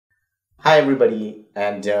Hi everybody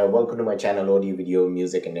and welcome to my channel Audio Video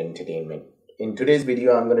Music and Entertainment. In today's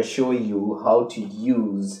video I'm going to show you how to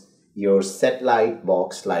use your satellite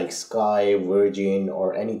box like Sky, Virgin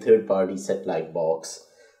or any third-party satellite box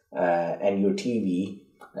and your TV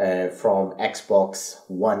from Xbox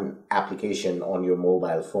One application on your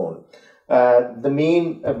mobile phone. The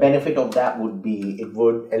main benefit of that would be it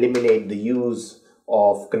would eliminate the use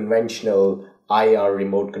of conventional IR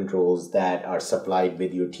remote controls that are supplied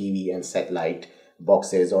with your TV and satellite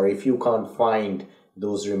boxes, or if you can't find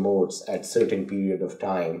those remotes at certain period of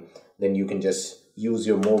time, then you can just use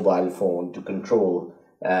your mobile phone to control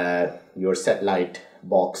your satellite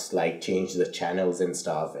box, like change the channels and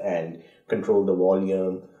stuff and control the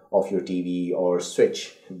volume of your TV or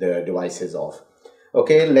switch the devices off.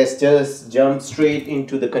 Okay, let's just jump straight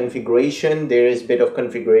into the configuration. There is a bit of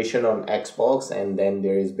configuration on Xbox and then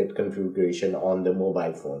there is bit configuration on the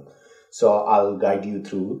mobile phone. So I'll guide you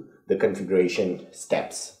through the configuration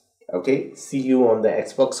steps. Okay, see you on the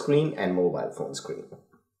Xbox screen and mobile phone screen.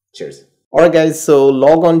 Cheers. Alright guys, so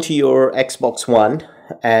log on to your Xbox One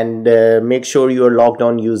and make sure you are logged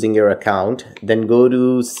on using your account. Then go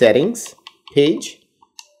to settings page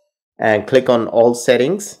and click on all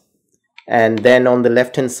settings. And then on the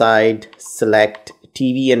left hand side select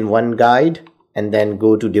TV and One Guide and then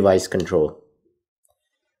go to device control.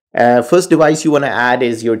 First device you want to add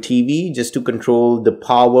is your TV, just to control the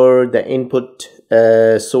power, the input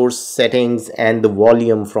source settings and the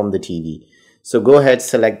volume from the TV. So go ahead,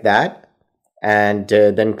 select that and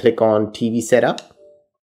then click on TV setup.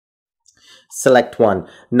 Select one.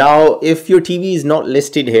 Now if your TV is not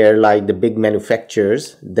listed here like the big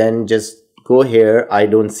manufacturers, then just go here, I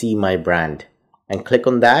don't see my brand, and click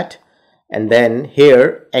on that, and then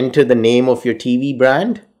here enter the name of your TV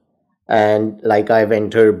brand, and like I've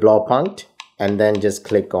entered Blaupunkt, and then just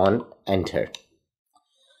click on enter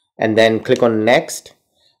and then click on next.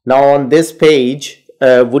 Now on this page,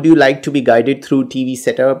 would you like to be guided through TV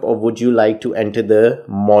setup or would you like to enter the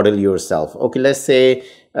model yourself? Okay, let's say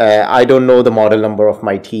I don't know the model number of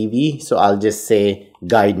my TV, so I'll just say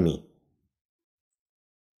guide me.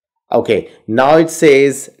 Okay, now it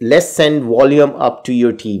says let's send volume up to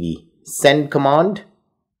your TV. Send command,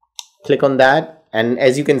 click on that, and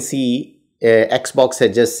as you can see Xbox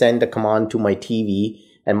had just sent a command to my TV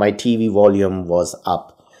and my TV volume was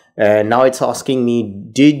up. Now it's asking me,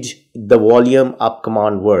 did the volume up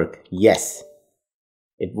command work? Yes,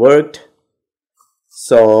 it worked.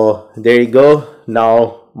 So there you go.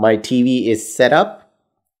 Now my TV is set up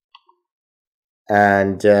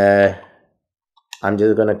and I'm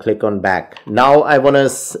just gonna click on back. Now I want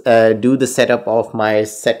to do the setup of my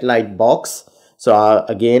satellite box. So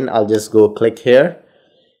again, I'll just go click here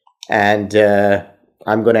and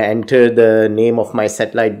I'm gonna enter the name of my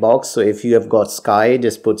satellite box. So if you have got Sky,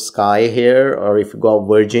 just put Sky here, or if you got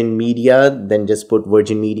Virgin Media, then just put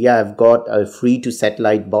Virgin Media. I've got a free to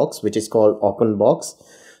satellite box which is called Open Box.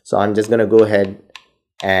 So I'm just gonna go ahead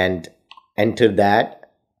and enter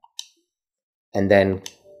that and then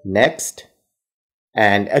next.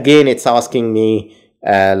 And again it's asking me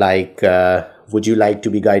would you like to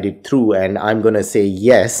be guided through, and I'm gonna say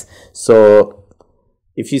yes. So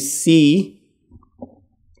if you see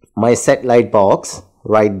my satellite box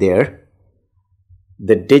right there,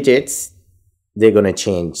 the digits, they're gonna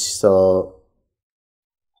change. So,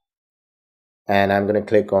 and I'm gonna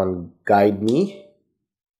click on guide me,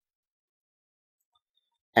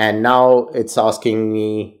 and now it's asking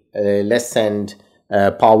me let's send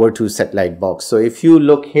power to satellite box. So if you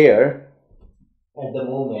look here, at the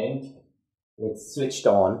moment it's switched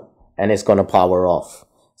on and it's gonna power off.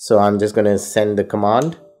 So I'm just gonna send the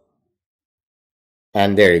command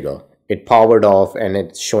and there you go, it powered off and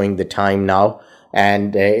it's showing the time now,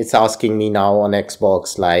 and it's asking me now on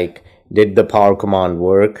Xbox like, did the power command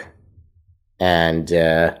work? And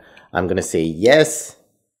I'm gonna say yes.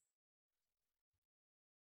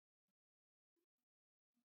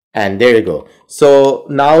 And there you go. So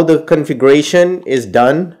now the configuration is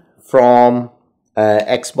done from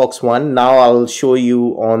Xbox One. Now I'll show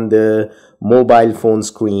you on the mobile phone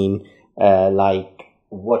screen like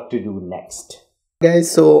what to do next.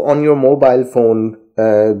 Guys, so on your mobile phone,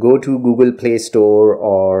 go to Google Play Store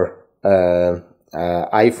or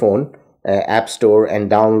iPhone App Store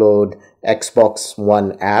and download Xbox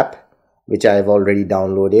One app, which I've already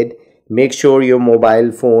downloaded. Make sure your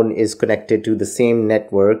mobile phone is connected to the same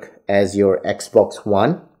network as your Xbox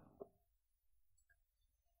One.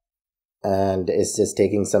 And it's just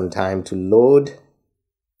taking some time to load.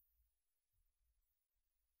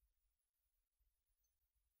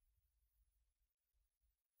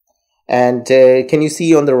 And can you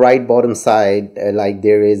see on the right bottom side, like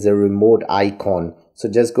there is a remote icon? So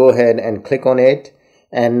just go ahead and click on it.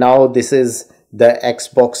 And now this is the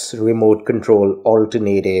Xbox remote control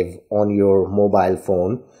alternative on your mobile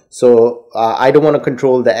phone. So I don't want to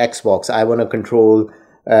control the Xbox. I want to control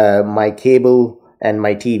my cable and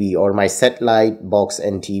my TV, or my satellite box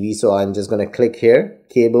and TV. So I'm just going to click here,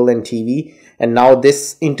 cable and TV. And now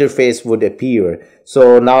this interface would appear.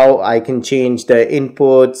 So now I can change the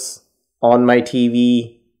inputs on my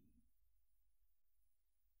TV,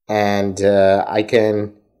 and I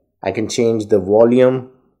can change the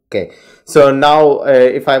volume. Okay, so now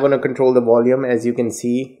if I want to control the volume, as you can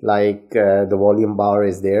see, like the volume bar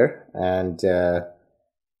is there, and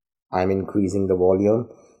I'm increasing the volume.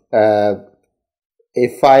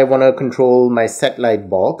 If I want to control my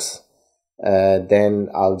satellite box, then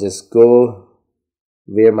I'll just go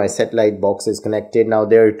where my satellite box is connected. Now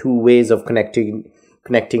there are two ways of connecting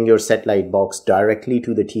your satellite box: directly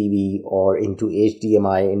to the TV or into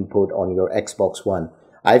HDMI input on your Xbox One.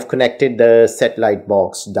 I've connected the satellite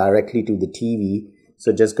box directly to the TV.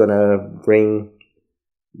 So just gonna bring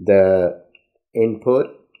the input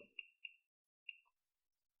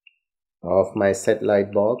of my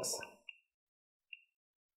satellite box,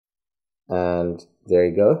 and there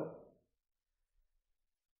you go.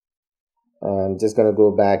 And just gonna go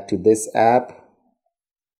back to this app.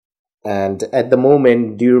 And at the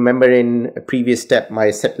moment, do you remember in a previous step, my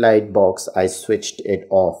satellite box, I switched it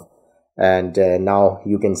off, and now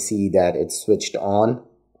you can see that it's switched on.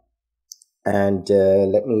 And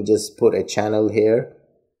let me just put a channel here.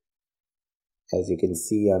 As you can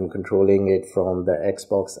see, I'm controlling it from the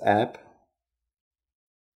Xbox app.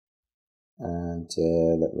 And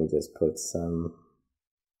let me just put some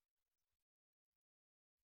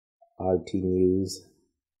RT News.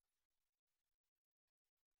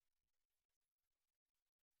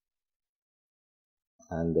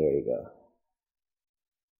 And there you go.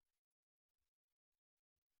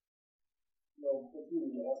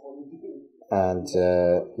 And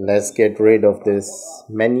let's get rid of this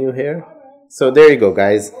menu here. So there you go,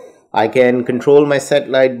 guys. I can control my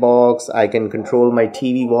satellite box. I can control my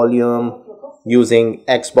TV volume using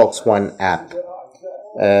Xbox One app.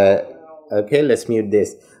 Okay, let's mute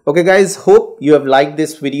this. Okay, guys, hope you have liked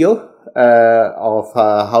this video of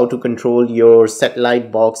how to control your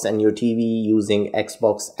satellite box and your TV using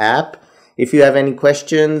Xbox app. If you have any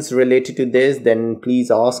questions related to this, then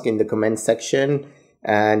please ask in the comment section.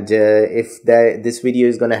 And if this video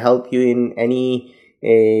is going to help you in any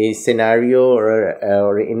scenario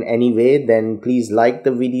or in any way, then please like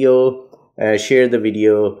the video, share the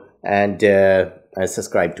video, and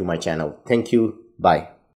subscribe to my channel. Thank you. Bye.